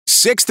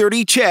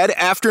6:30 CHED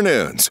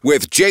Afternoons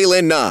with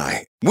Jaylen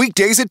Nye.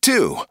 Weekdays at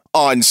 2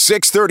 on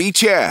 6:30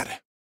 CHED.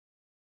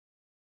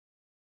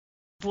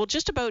 Well,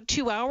 just about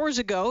 2 hours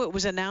ago, it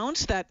was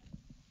announced that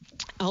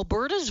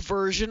Alberta's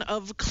version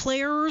of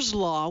Clare's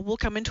Law will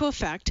come into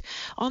effect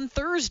on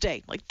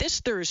Thursday, like this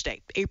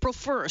Thursday, April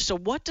 1st. So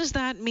what does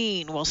that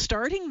mean? Well,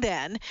 starting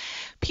then,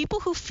 people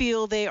who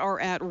feel they are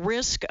at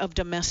risk of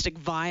domestic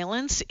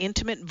violence,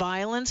 intimate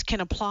violence,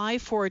 can apply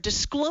for a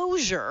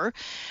disclosure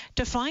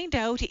to find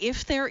out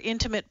if their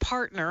intimate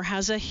partner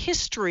has a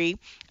history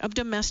of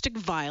domestic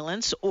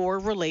violence or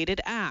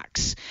related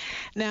acts.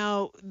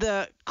 Now,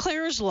 the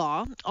Clare's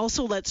Law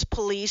also lets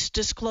police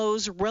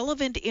disclose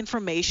relevant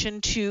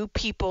information to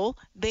people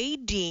they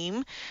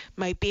deem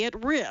might be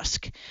at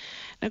risk.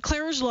 Now,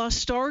 Clare's Law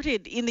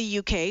started in the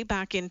UK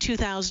back in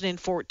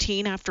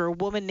 2014 after a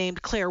woman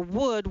named Claire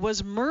Wood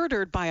was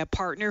murdered by a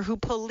partner who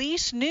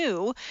police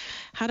knew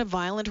had a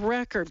violent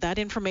record. That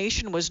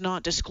information was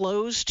not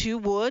disclosed to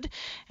Wood,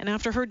 and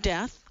after her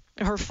death,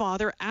 her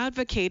father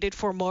advocated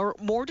for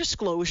more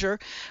disclosure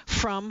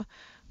from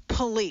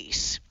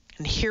police.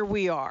 And here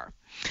we are.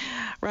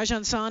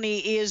 Rajan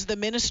Sawhney is the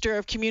Minister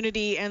of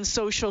Community and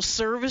Social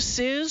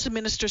Services.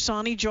 Minister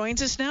Sawhney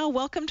joins us now.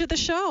 Welcome to the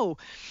show.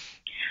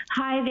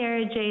 Hi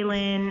there,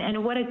 Jaylen,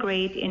 and what a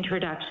great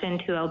introduction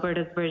to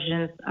Alberta's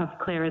version of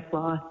Clare's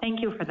Law.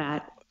 Thank you for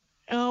that.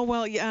 Oh,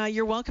 well,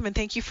 you're welcome, and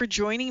thank you for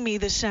joining me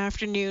this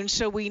afternoon.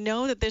 So we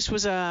know that this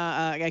was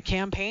a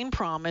campaign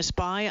promise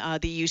by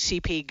the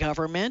UCP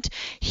government.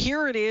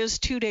 Here it is,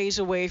 2 days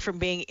away from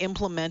being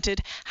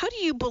implemented. How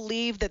do you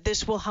believe that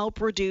this will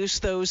help reduce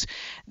those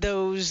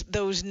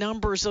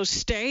numbers, those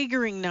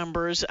staggering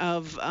numbers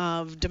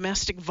of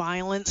domestic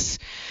violence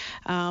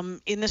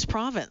in this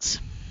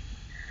province?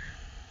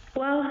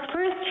 Well,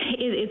 first,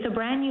 it's a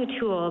brand new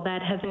tool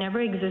that has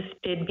never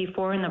existed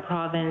before in the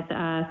province.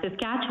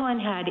 Saskatchewan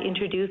had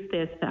introduced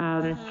this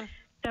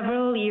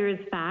several years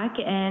back,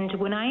 and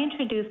when I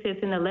introduced this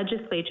in the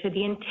legislature,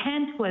 the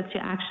intent was to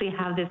actually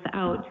have this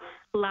out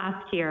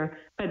last year,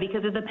 but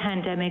because of the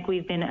pandemic,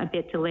 we've been a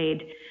bit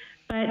delayed.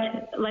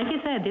 But like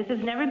I said, this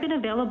has never been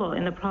available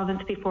in the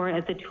province before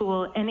as a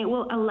tool, and it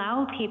will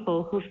allow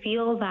people who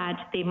feel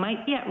that they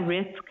might be at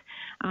risk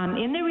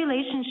in their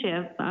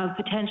relationship of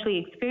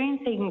potentially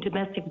experiencing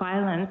domestic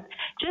violence,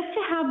 just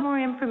to have more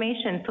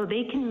information so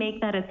they can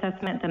make that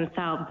assessment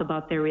themselves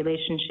about their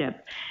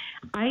relationship.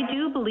 I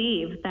do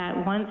believe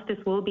that once this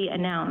will be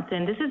announced,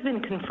 and this has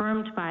been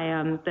confirmed by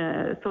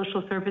the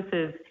social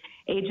services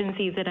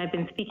agencies that I've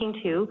been speaking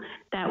to,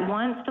 that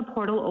once the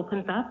portal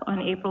opens up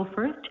on April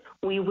 1st,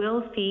 we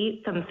will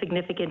see some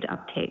significant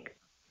uptake.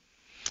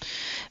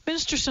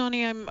 Minister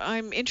Sawhney,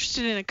 I'm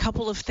interested in a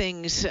couple of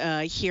things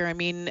here. I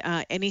mean,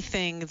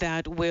 anything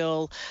that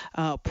will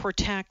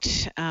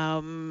protect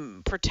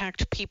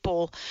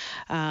people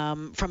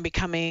from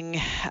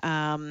becoming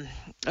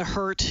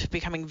hurt,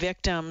 becoming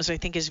victims, I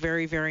think is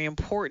very, very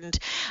important.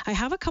 I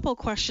have a couple of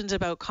questions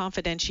about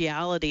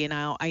confidentiality, and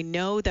I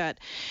know that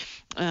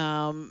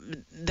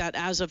that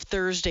as of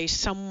Thursday,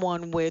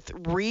 someone with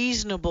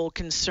reasonable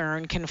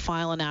concern can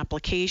file an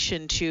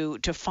application to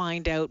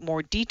find out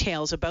more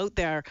details about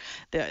their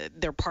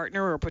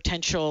partner or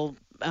potential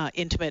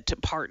intimate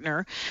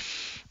partner.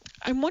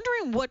 I'm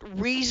wondering what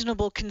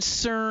reasonable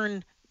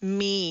concern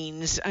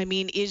means. I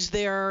mean, does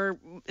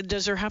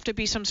there have to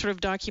be some sort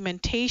of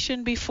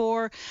documentation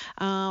before,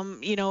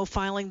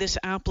 filing this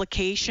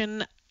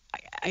application?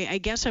 I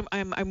guess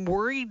I'm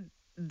worried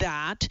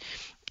that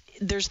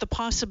there's the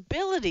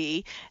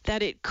possibility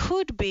that it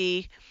could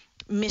be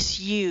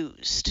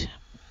misused.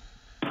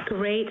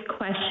 Great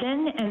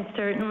question, and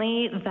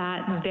certainly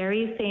that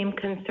very same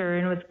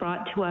concern was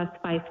brought to us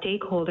by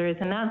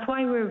stakeholders, and that's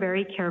why we're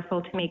very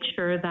careful to make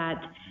sure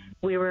that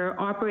we were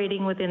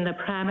operating within the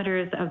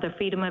parameters of the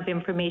Freedom of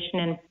Information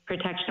and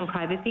Protection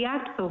Privacy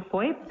Act, so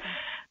FOIP.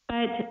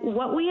 But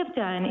what we have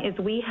done is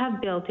we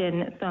have built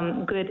in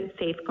some good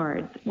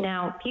safeguards.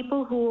 Now,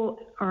 people who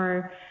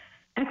are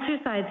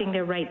exercising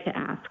their right to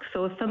ask.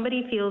 So if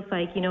somebody feels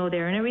like,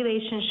 they're in a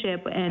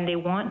relationship and they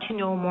want to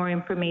know more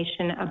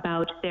information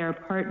about their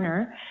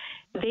partner,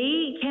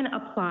 they can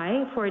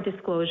apply for a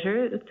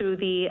disclosure through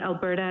the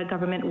Alberta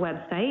government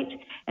website.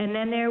 And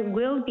then there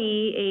will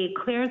be a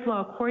Clare's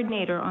Law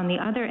coordinator on the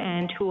other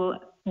end who will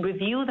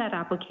review that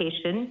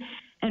application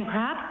and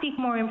perhaps seek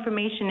more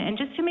information, and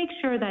just to make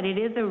sure that it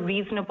is a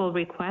reasonable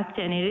request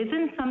and it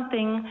isn't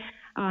something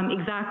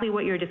exactly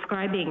what you're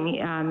describing.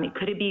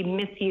 Could it be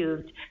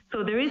misused?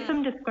 So there is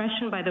some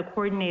discretion by the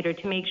coordinator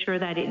to make sure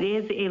that it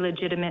is a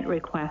legitimate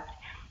request.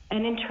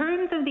 And in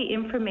terms of the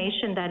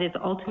information that is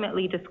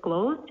ultimately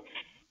disclosed,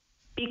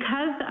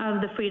 because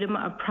of the freedom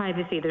of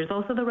privacy, there's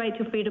also the right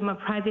to freedom of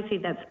privacy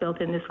that's built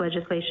in this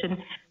legislation.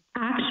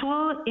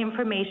 Actual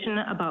information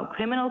about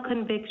criminal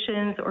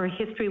convictions or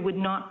history would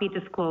not be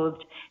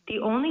disclosed. The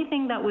only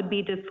thing that would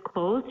be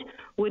disclosed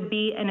would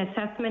be an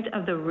assessment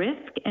of the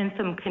risk and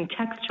some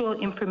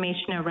contextual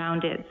information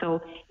around it.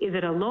 So is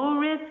it a low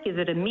risk? Is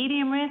it a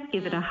medium risk?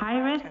 Is it a high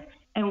risk?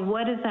 And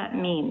what does that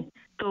mean?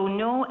 So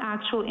no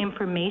actual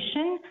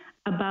information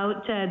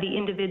about the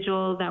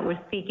individual that we're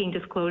seeking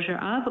disclosure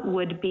of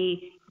would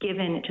be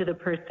given to the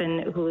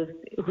person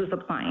who's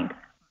applying.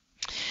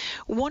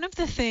 One of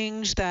the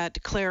things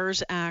that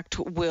Clare's Act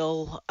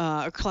will,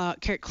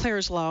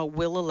 Clare's Law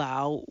will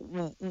allow,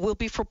 will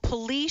be for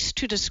police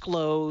to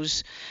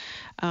disclose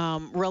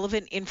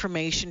relevant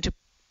information to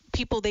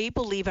people they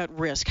believe at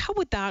risk. How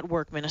would that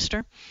work,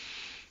 Minister?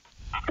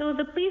 So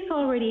the police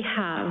already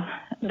have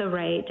the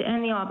right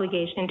and the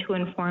obligation to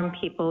inform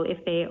people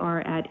if they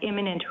are at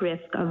imminent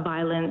risk of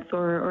violence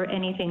or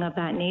anything of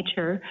that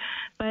nature.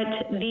 But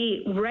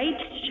the right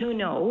to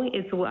know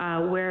is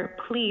where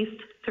police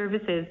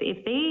services,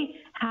 if they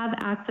have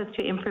access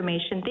to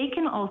information, they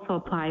can also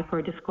apply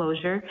for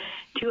disclosure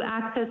to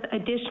access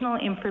additional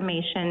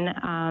information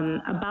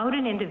about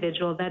an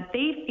individual that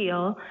they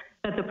feel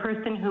that the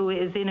person who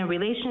is in a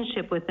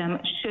relationship with them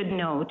should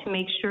know, to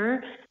make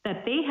sure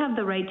that they have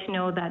the right to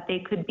know that they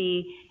could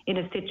be in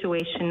a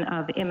situation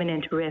of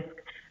imminent risk.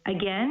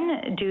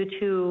 Again, due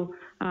to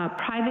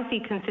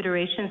privacy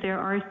considerations, there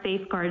are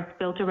safeguards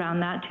built around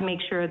that to make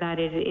sure that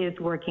it is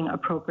working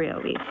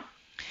appropriately.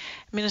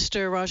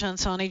 Minister Rajan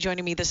Sawhney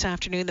joining me this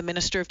afternoon, the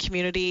Minister of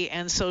Community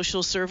and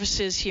Social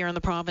Services here in the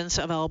province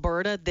of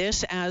Alberta.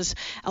 This as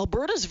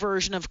Alberta's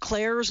version of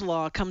Clare's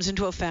Law comes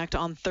into effect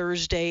on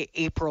Thursday,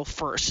 April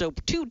 1st, so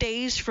 2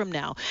 days from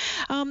now.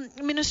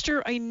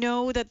 Minister, I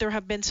know that there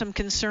have been some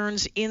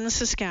concerns in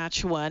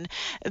Saskatchewan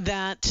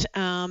that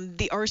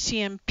the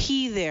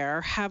RCMP there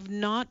have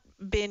not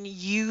been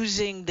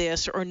using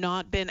this or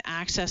not been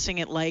accessing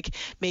it like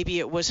maybe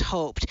it was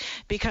hoped,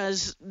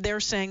 because they're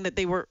saying that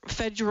they were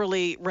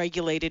federally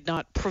regulated,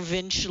 not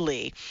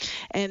provincially.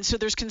 And so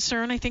there's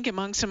concern, I think,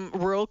 among some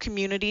rural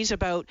communities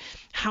about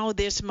how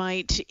this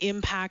might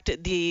impact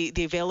the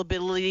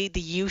availability, the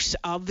use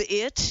of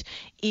it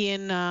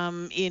in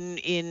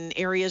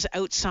areas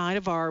outside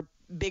of our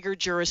bigger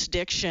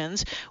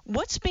jurisdictions.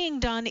 What's being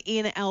done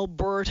in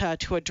Alberta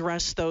to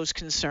address those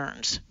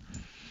concerns?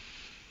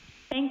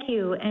 Thank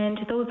you. And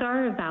those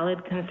are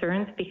valid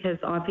concerns because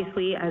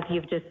obviously, as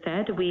you've just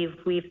said,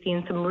 we've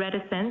seen some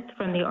reticence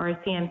from the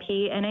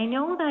RCMP. And I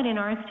know that in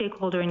our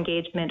stakeholder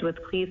engagement with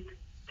police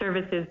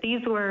services, there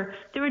were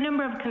a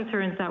number of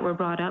concerns that were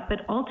brought up, but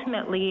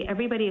ultimately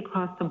everybody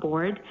across the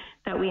board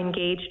that we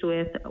engaged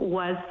with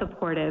was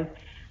supportive.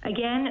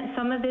 Again,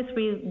 some of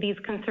these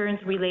concerns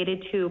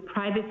related to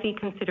privacy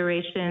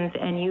considerations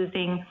and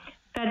using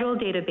federal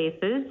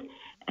databases,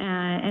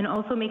 and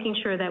also making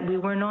sure that we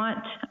were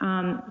not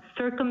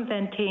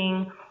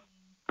circumventing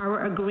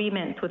our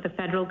agreements with the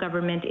federal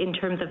government in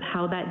terms of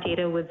how that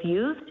data was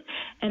used.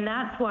 And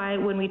that's why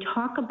when we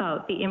talk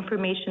about the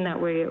information that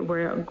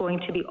we're going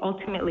to be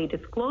ultimately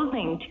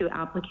disclosing to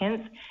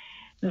applicants,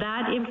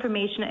 that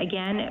information,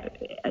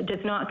 again,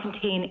 does not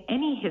contain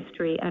any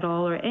history at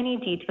all or any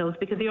details,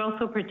 because you're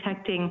also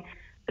protecting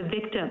the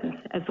victims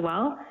as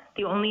well.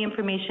 The only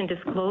information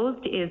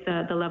disclosed is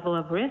the level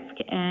of risk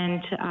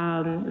and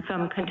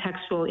some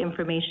contextual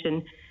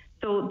information.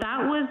 So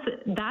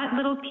that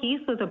little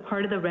piece was a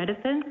part of the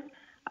reticence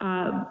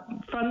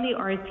from the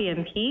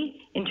RCMP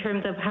in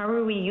terms of how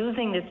are we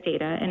using this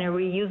data and are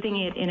we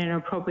using it in an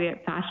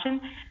appropriate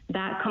fashion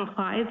that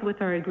complies with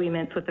our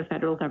agreements with the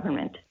federal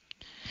government.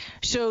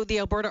 So the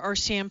Alberta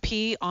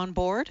RCMP on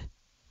board?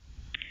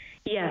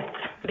 Yes,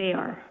 they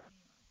are.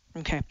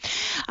 Okay.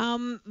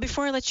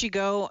 Before I let you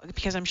go,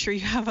 because I'm sure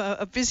you have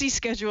a busy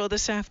schedule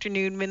this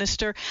afternoon,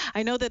 Minister,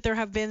 I know that there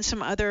have been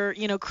some other,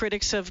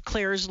 critics of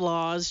Clare's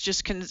laws,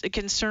 just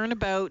concern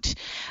about,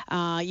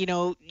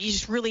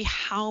 just really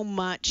how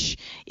much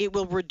it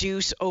will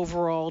reduce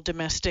overall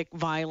domestic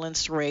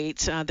violence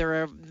rates.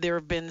 There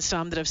have been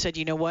some that have said,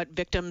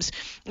 victims,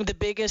 the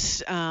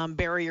biggest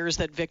barriers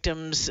that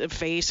victims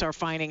face are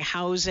finding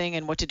housing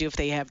and what to do if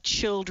they have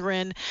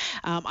children.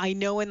 I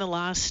know in the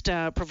last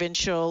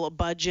provincial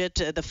budget,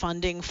 the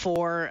funding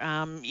for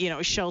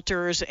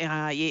shelters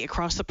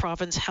across the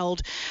province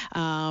held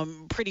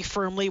pretty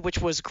firmly, which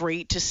was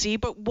great to see.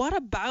 But what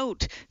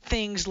about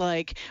things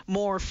like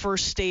more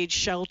first stage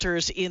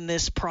shelters in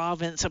this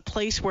province, a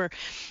place where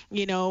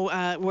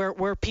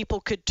where people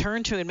could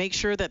turn to and make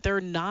sure that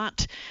they're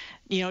not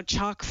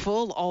chock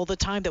full all the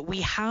time, that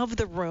we have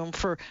the room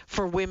for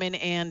women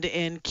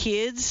and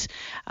kids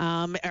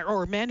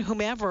or men,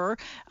 whomever,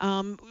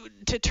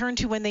 to turn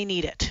to when they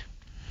need it?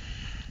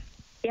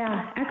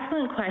 Yeah,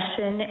 excellent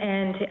question,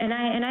 and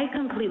I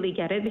completely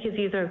get it, because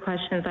these are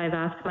questions I've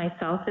asked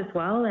myself as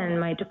well, and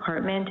my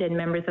department and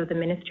members of the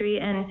ministry,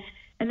 and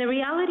the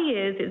reality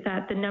is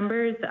that the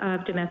numbers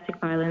of domestic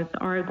violence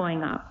are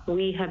going up.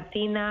 We have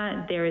seen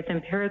that. There is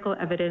empirical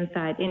evidence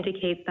that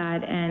indicates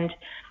that, and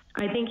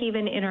I think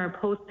even in our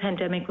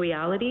post-pandemic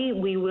reality,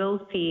 we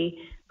will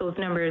see those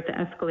numbers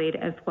escalate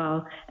as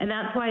well, and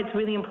that's why it's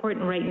really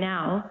important right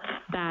now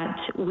that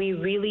we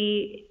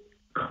really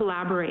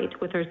collaborate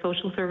with our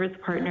social service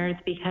partners,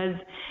 because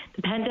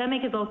the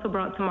pandemic has also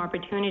brought some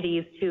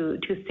opportunities to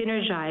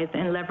synergize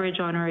and leverage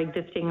on our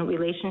existing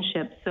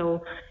relationships.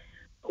 So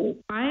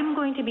I'm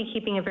going to be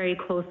keeping a very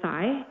close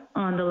eye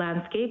on the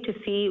landscape to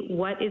see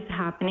what is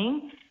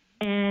happening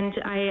And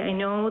I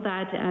know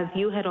that, as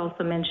you had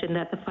also mentioned,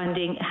 that the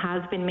funding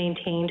has been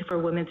maintained for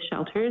women's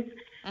shelters.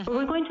 But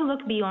we're going to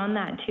look beyond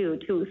that too,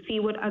 to see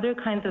what other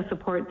kinds of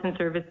supports and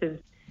services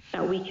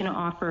that we can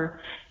offer.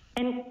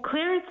 And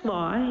Clare's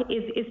Law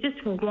is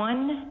just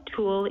one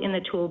tool in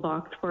the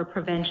toolbox for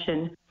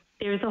prevention.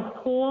 There's a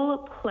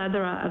whole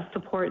plethora of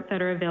supports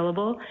that are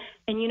available.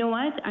 And you know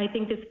what? I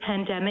think this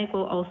pandemic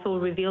will also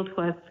reveal to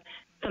us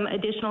some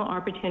additional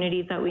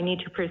opportunities that we need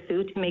to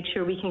pursue to make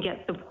sure we can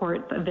get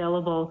supports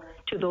available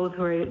to those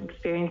who are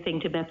experiencing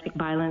domestic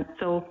violence.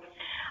 So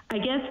I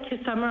guess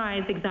to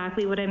summarize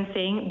exactly what I'm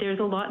saying, there's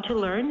a lot to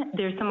learn.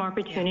 There's some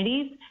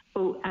opportunities.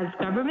 But as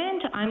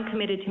government, I'm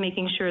committed to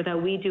making sure that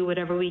we do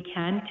whatever we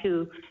can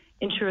to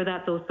ensure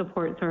that those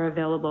supports are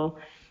available.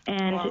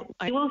 And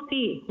we will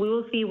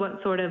see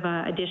what sort of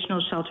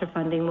additional shelter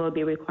funding will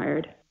be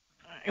required.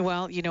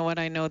 Well, you know what?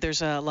 I know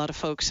there's a lot of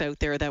folks out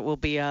there that will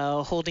be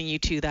holding you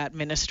to that,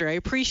 Minister. I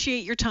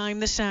appreciate your time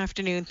this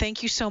afternoon.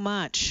 Thank you so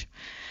much.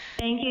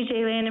 Thank you,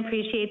 Jaylene.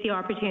 Appreciate the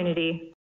opportunity.